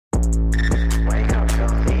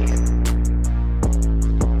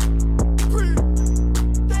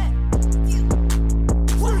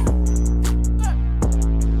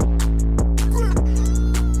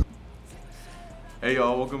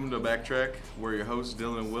Backtrack. We're your hosts,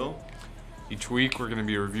 Dylan and Will. Each week we're going to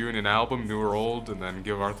be reviewing an album, new or old, and then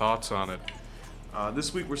give our thoughts on it.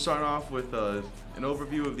 This week we're starting off with an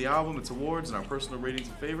overview of the album, its awards, and our personal ratings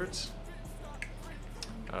and favorites.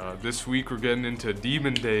 This week we're getting into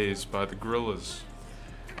Demon Days by the Gorillaz.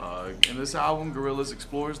 In this album, Gorillaz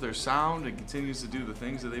explores their sound and continues to do the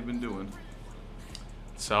things that they've been doing.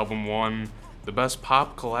 This album won the Best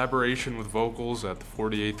Pop Collaboration with Vocals at the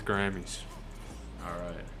 48th Grammys. All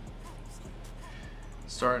right.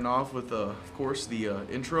 Starting off with, of course, the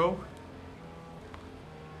intro.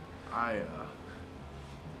 Not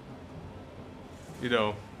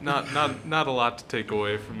a lot to take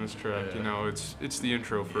away from this track. Yeah. It's the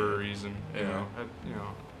intro for a reason. Yeah.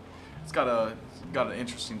 It's got an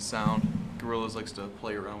interesting sound. Gorillaz likes to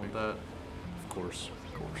play around with that. Of course.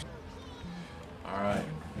 All right.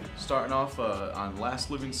 Starting off on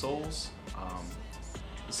Last Living Souls.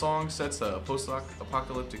 The song sets a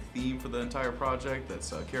post-apocalyptic theme for the entire project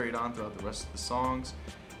that's carried on throughout the rest of the songs,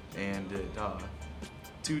 and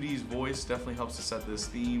 2D's voice definitely helps to set this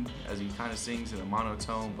theme as he kind of sings in a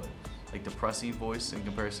monotone but like depressing voice in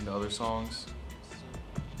comparison to other songs.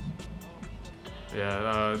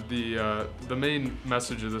 Yeah, the main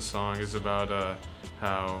message of this song is about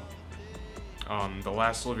how the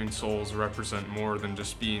last living souls represent more than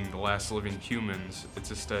just being the last living humans. It's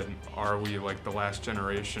instead, are we like the last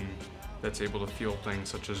generation that's able to feel things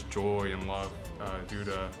such as joy and love due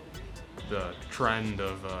to the trend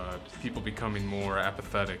of people becoming more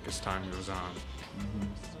apathetic as time goes on. Mm-hmm.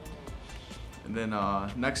 And then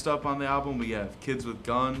next up on the album we have Kids with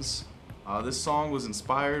Guns. This song was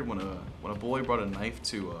inspired when a boy brought a knife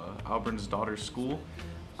to Alburn's daughter's school.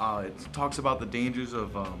 It talks about the dangers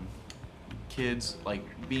of kids like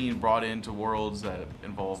being brought into worlds that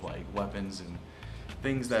involve like weapons and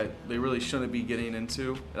things that they really shouldn't be getting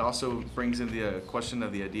into. It also brings in the question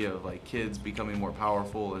of the idea of like kids becoming more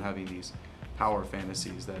powerful and having these power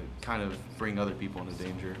fantasies that kind of bring other people into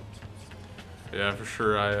danger. Yeah, for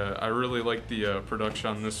sure. I really like the production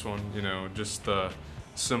on this one. Just the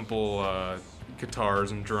simple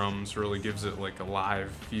guitars and drums really gives it like a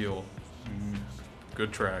live feel.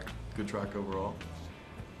 Good track. Good track overall.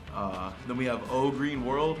 Then we have Oh Green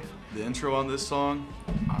World, the intro on this song.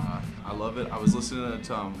 I love it. I was listening to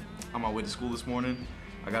it on my way to school this morning.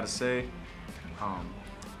 I gotta say,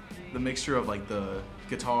 the mixture of like the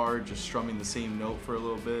guitar just strumming the same note for a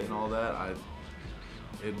little bit and all that,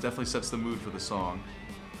 it definitely sets the mood for the song.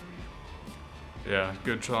 Yeah,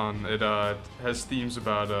 good song. It has themes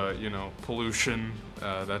about pollution.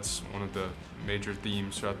 That's one of the major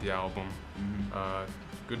themes throughout the album. Mm-hmm.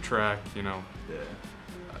 Good track. Yeah.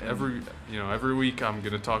 Every week I'm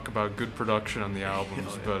gonna talk about good production on the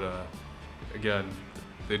albums, but again,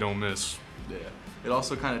 they don't miss. Yeah. It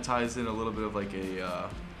also kind of ties in a little bit of like a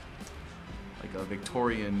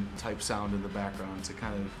Victorian type sound in the background to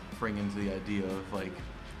kind of bring into the idea of like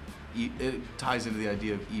it ties into the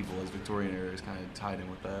idea of evil, as Victorian era is kind of tied in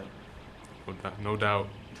with that. No doubt.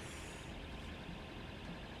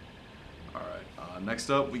 All right. Next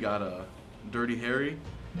up we got Dirty Harry.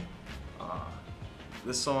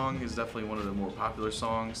 This song is definitely one of the more popular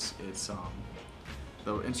songs. It's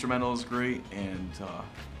the instrumental is great, and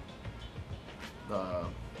the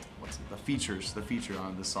feature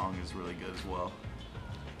on this song is really good as well.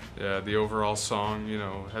 Yeah, the overall song,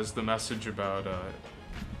 has the message about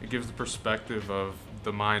it gives the perspective of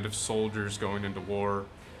the mind of soldiers going into war,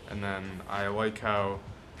 and then I like how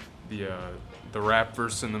the rap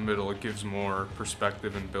verse in the middle, it gives more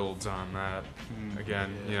perspective and builds on that.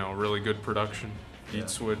 Again, really good production. Beat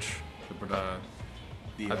switch.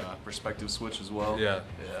 The perspective switch as well. Yeah,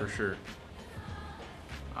 for sure.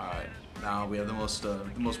 All right, now we have the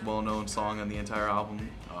most well-known song on the entire album,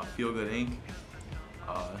 "Feel Good Inc."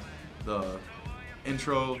 The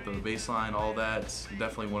intro, the bass line, all that's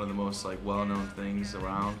definitely one of the most like well-known things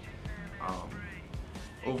around.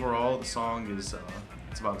 Overall, the song is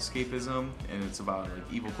it's about escapism, and it's about like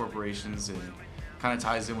evil corporations, and kind of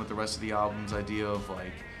ties in with the rest of the album's idea of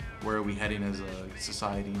like where are we heading as a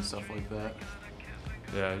society and stuff like that.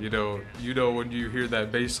 Yeah, when you hear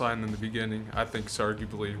that bass line in the beginning, I think it's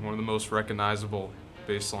arguably one of the most recognizable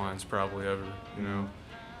bass lines probably ever.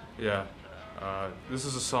 Yeah. This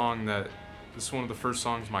is a song this is one of the first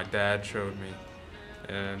songs my dad showed me,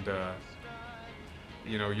 and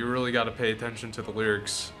you really got to pay attention to the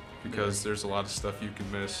lyrics because there's a lot of stuff you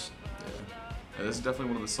can miss. Yeah, this is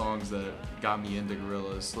definitely one of the songs that got me into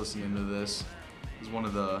Gorillaz. Listening to this is one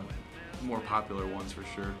of the more popular ones for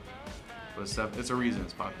sure, but it's a reason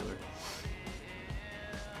it's popular.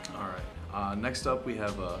 All right, next up we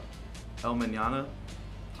have El Mañana.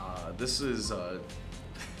 This is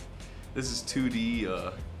this is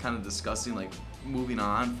 2D kind of discussing like moving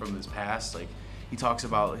on from his past. Like he talks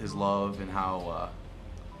about his love and how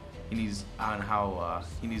he needs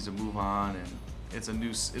to move on, and it's a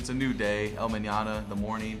new day, El Mañana, the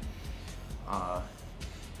morning.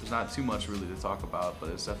 There's not too much really to talk about, but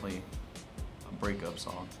it's definitely a breakup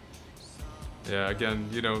song. Yeah, again,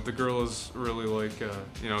 the Gorillaz really like,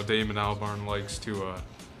 Damon Albarn likes to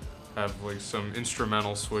have like some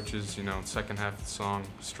instrumental switches, second half of the song,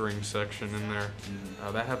 string section in there.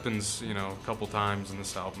 That happens, a couple times in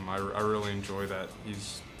this album. I really enjoy that.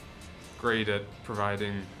 He's great at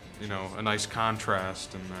providing, a nice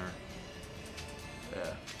contrast in there.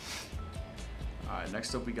 Yeah. Alright,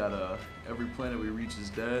 next up we got Every Planet We Reach Is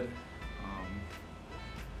Dead.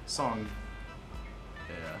 Song,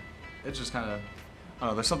 yeah, it's just kind of, I don't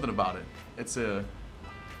know, there's something about it. It's the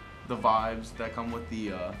vibes that come with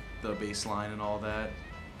the bass line and all that.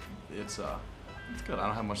 It's good. I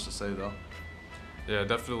don't have much to say though. Yeah,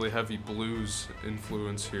 definitely heavy blues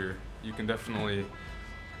influence here. You can definitely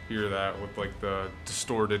hear that with like the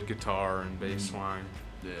distorted guitar and bass line.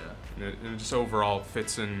 Yeah. And it just overall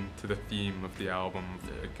fits into the theme of the album,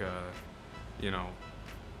 like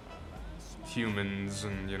humans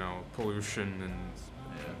and pollution and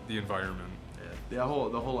the environment. Yeah. The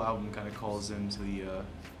whole album kind of calls into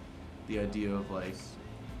the idea of like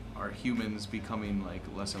are humans becoming like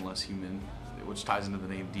less and less human, which ties into the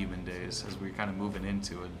name Demon Days, as we're kind of moving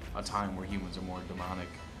into a time where humans are more demonic.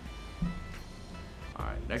 All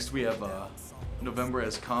right, next we have November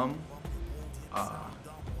Has Come.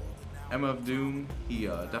 MF Doom, he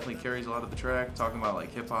definitely carries a lot of the track, talking about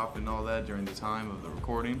like hip hop and all that during the time of the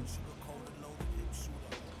recording.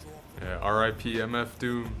 Yeah, R.I.P. MF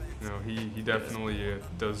Doom. He definitely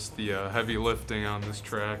does the heavy lifting on this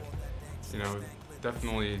track.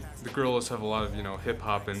 Definitely the Gorillaz have a lot of hip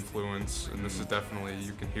hop influence, and this is definitely,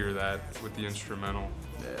 you can hear that with the instrumental.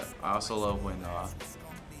 Yeah, I also love when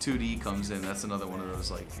 2D comes in. That's another one of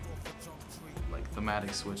those like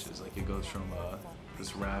thematic switches. Like it goes from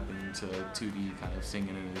this rapping to 2D kind of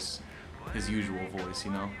singing in his usual voice,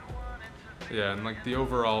 Yeah, and like the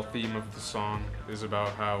overall theme of the song is about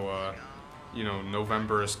how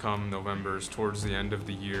November has come. November is towards the end of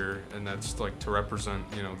the year, and that's like to represent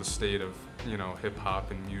the state of hip hop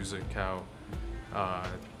and music. How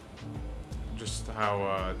just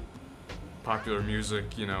how popular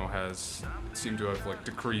music has seemed to have like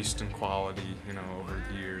decreased in quality over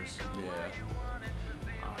the years. Yeah.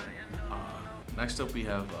 Next up we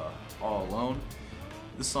have All Alone.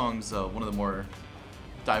 This song's one of the more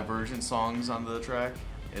divergent songs on the track.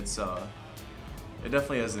 It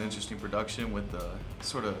definitely has an interesting production with the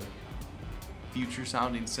sort of future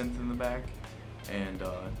sounding synth in the back, and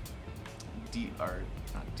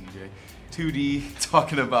 2D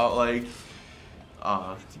talking about like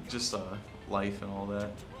just life and all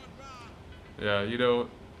that. Yeah,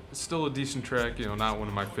 it's still a decent track, not one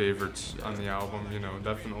of my favorites on the album,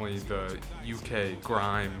 definitely the UK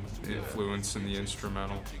grime influence in the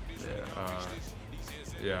instrumental.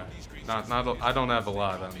 Yeah. I don't have a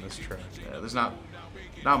lot on this track. Yeah, there's not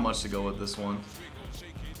much to go with this one.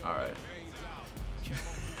 All right.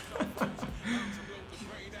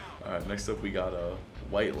 All right, next up we got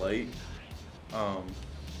White Light.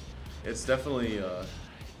 It's definitely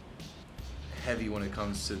heavy when it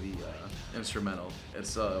comes to the instrumental.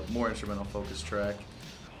 It's a more instrumental focused track,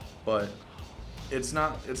 but it's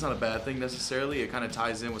not a bad thing necessarily. It kind of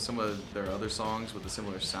ties in with some of their other songs with a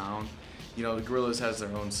similar sound. The Gorillaz has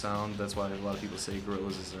their own sound. That's why a lot of people say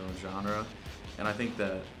Gorillaz is their own genre. And I think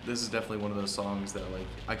that this is definitely one of those songs that like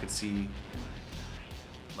I could see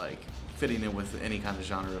like fitting in with any kind of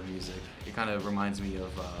genre of music. It kind of reminds me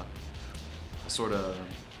of a sort of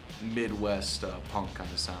Midwest punk kind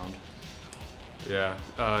of sound. Yeah,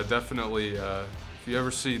 definitely. If you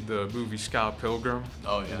ever see the movie Scott Pilgrim,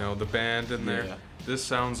 oh yeah, the band in there, yeah. This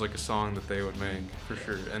sounds like a song that they would make for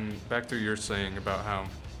sure. And back to what you're saying about how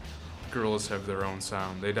Gorillaz have their own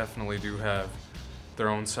sound. They definitely do have their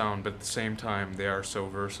own sound, but at the same time, they are so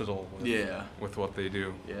versatile with what they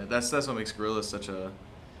do. Yeah, that's what makes Gorillaz such an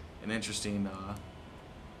interesting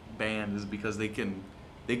band, is because they can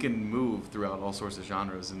move throughout all sorts of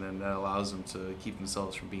genres, and then that allows them to keep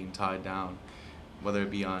themselves from being tied down, whether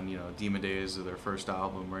it be on Demon Days or their first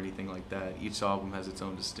album or anything like that. Each album has its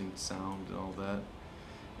own distinct sound and all that,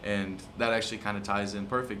 and that actually kind of ties in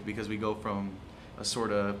perfect because we go from a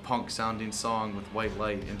sort of punk sounding song with White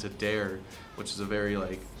Light into Dare, which is a very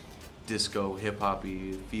like disco hip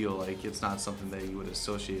hoppy feel. Like it's not something that you would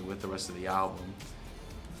associate with the rest of the album.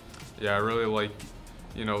 Yeah, I really like,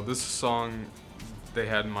 this song they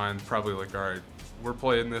had in mind, probably like, all right, we're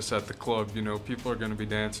playing this at the club, you know, people are gonna be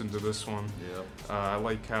dancing to this one. Yep. I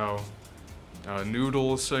like how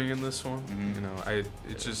Noodle is singing this one. Mhm. You know,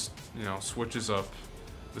 it just, you know, switches up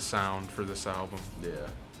the sound for this album.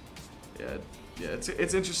 Yeah.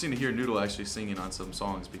 It's interesting to hear Noodle actually singing on some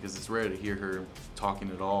songs because it's rare to hear her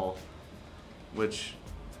talking at all, which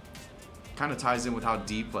kind of ties in with how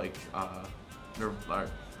deep I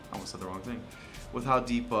almost said the wrong thing. With how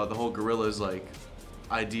deep the whole Gorillaz like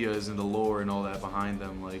ideas and the lore and all that behind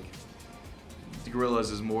them. Like the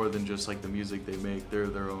Gorillaz is more than just like the music they make. They're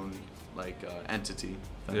their own like entity.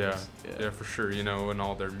 Yeah, for sure. You know, in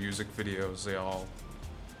all their music videos, they all,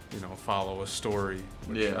 you know, follow a story,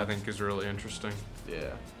 which I think is really interesting.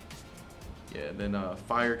 Yeah. And then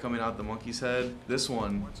fire coming out the monkey's head. This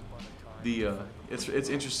one, it's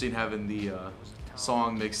interesting having the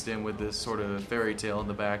song mixed in with this sort of fairy tale in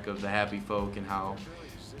the back of the happy folk and how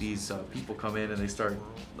these people come in and they start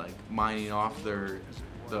like mining off the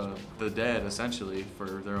dead essentially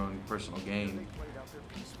for their own personal gain.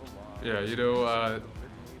 Yeah, you know,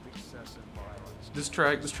 this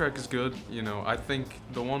track is good. You know, I think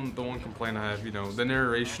the one complaint I have, you know, the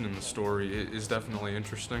narration in the story is definitely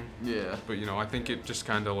interesting. Yeah. But you know, I think it just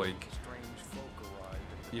kind of like,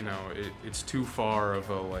 you know, it's too far of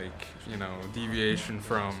a like, you know, deviation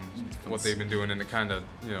from what they've been doing, and it kind of,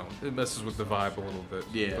 you know, it messes with the vibe a little bit.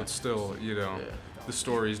 Yeah. But still, you know, the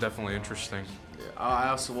story is definitely interesting. Yeah. I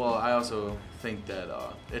also think that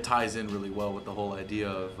it ties in really well with the whole idea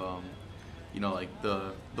of, you know, like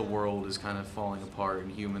the world is kind of falling apart and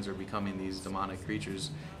humans are becoming these demonic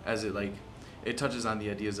creatures, as it touches on the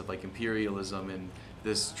ideas of like imperialism and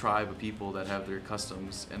this tribe of people that have their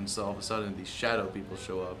customs, and so all of a sudden these shadow people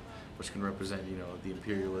show up, which can represent, you know, the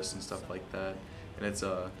imperialists and stuff like that. And it's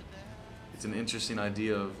an interesting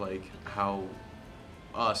idea of like how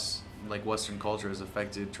us, like Western culture, has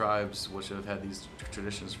affected tribes which have had these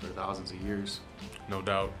traditions for thousands of years. No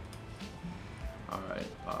doubt. All right.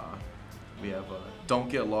 We have Don't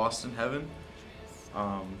Get Lost in Heaven.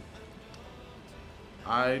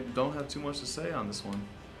 I don't have too much to say on this one.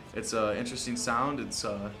 It's an interesting sound. It's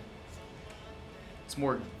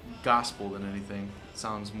more gospel than anything. It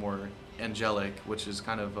sounds more angelic, which is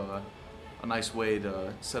kind of a nice way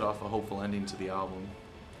to set off a hopeful ending to the album.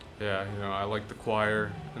 Yeah, you know, I like the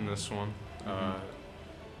choir in this one.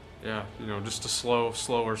 Yeah, you know, just a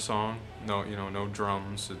slower song. No, you know, no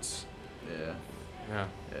drums. It's yeah.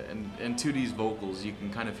 And 2D's vocals, you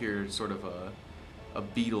can kind of hear sort of a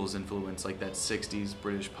Beatles influence, like that 60s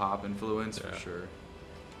British pop influence for sure.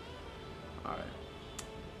 All right.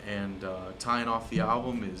 And tying off the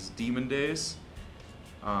album is Demon Days.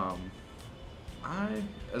 As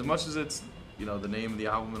much as it's, you know, the name of the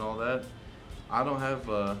album and all that, I don't have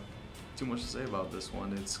too much to say about this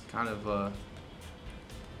one. It's kind of I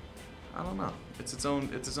don't know. It's its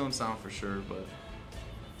own sound for sure, but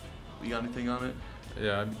you got anything on it?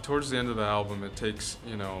 Yeah, towards the end of the album, it takes,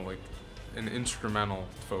 you know, like an instrumental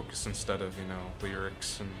focus instead of, you know,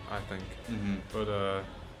 lyrics, and I think. Mm-hmm. But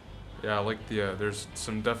yeah, I like there's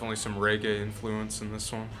definitely some reggae influence in this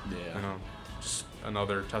one. Yeah. You know, just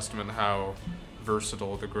another testament to how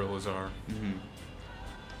versatile the Gorillaz are. Mm-hmm.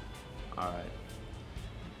 All right.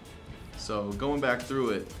 So going back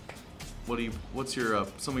through it, what's your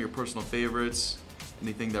some of your personal favorites?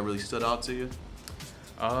 Anything that really stood out to you?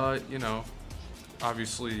 You know,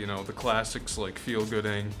 obviously, you know, the classics like Feel Good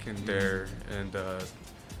Inc. and Dare, and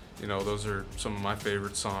you know, those are some of my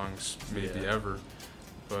favorite songs maybe ever.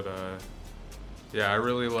 But yeah, I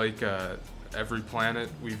really like Every Planet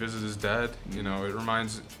We Visit Is Dead. You know,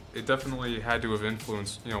 it definitely had to have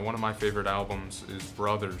influenced, you know, one of my favorite albums is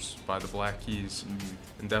Brothers by the Black Keys.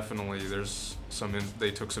 And definitely there's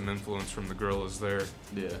they took some influence from the Gorillaz there.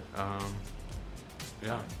 Yeah.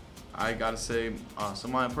 I gotta say,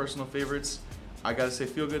 some of my personal favorites, I gotta say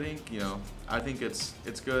Feel Good Inc. You know, I think it's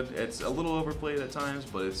good. It's a little overplayed at times,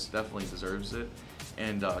 but it's definitely deserves it.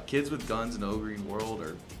 And Kids with Guns and O Green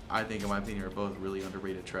World I think in my opinion, are both really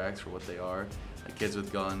underrated tracks for what they are. Like Kids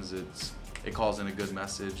with Guns, it calls in a good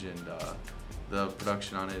message, and the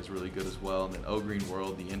production on it is really good as well. And then O Green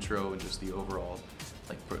World, the intro and just the overall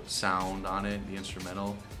like sound on it, the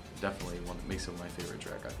instrumental, definitely makes it my favorite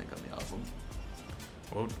track I think on the album.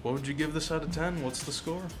 What would you give this out of 10? What's the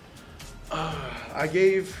score? I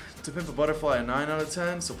gave To Pimp a Butterfly a 9 out of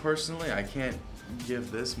 10, so personally I can't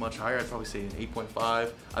give this much higher. I'd probably say an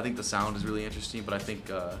 8.5. I think the sound is really interesting, but I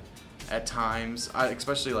think at times,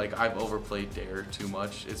 especially like I've overplayed Dare too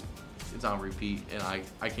much. It's on repeat, and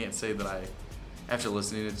I can't say that after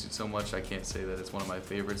listening to it so much, I can't say that it's one of my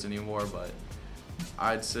favorites anymore, but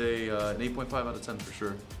I'd say an 8.5 out of 10 for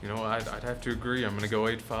sure. You know, I'd have to agree. I'm gonna go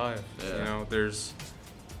 8.5. Yeah. You know,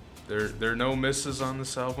 there are no misses on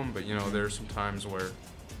this album, but you know, there's some times where,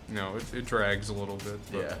 you know, it drags a little bit.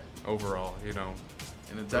 But Yeah. overall, you know.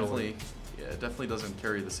 And it definitely doesn't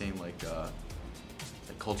carry the same like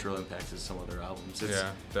cultural impact as some other albums.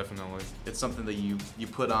 Yeah, definitely. It's something that you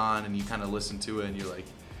put on and you kind of listen to it and you're like,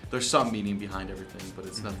 there's some meaning behind everything, but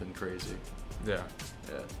it's nothing crazy. Yeah.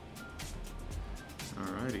 Yeah.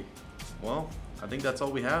 Alrighty. Well, I think that's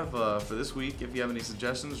all we have for this week. If you have any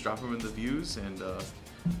suggestions, drop them in the views, and we'll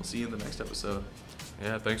see you in the next episode.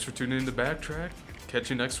 Yeah, thanks for tuning in to Backtrack. Catch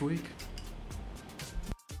you next week.